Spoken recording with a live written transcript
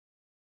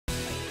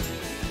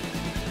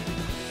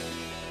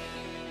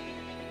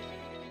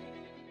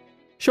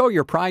Show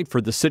your pride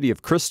for the city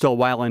of Crystal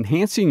while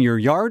enhancing your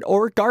yard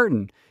or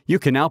garden. You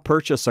can now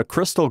purchase a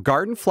Crystal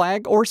garden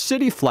flag or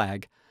city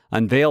flag.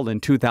 Unveiled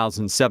in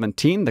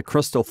 2017, the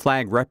Crystal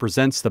flag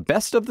represents the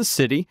best of the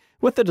city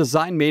with a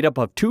design made up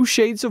of 2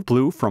 shades of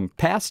blue from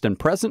past and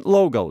present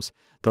logos.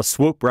 The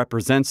swoop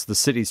represents the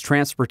city's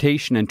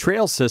transportation and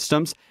trail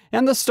systems,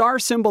 and the star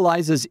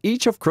symbolizes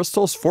each of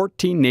Crystal's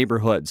 14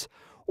 neighborhoods.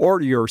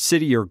 Order your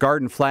city or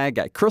garden flag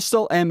at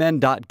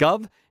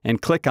crystalmn.gov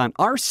and click on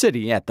Our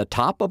City at the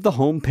top of the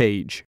home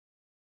page.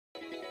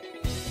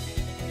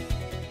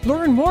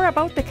 Learn more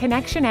about the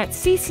connection at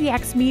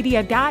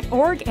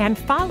ccxmedia.org and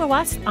follow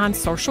us on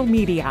social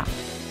media.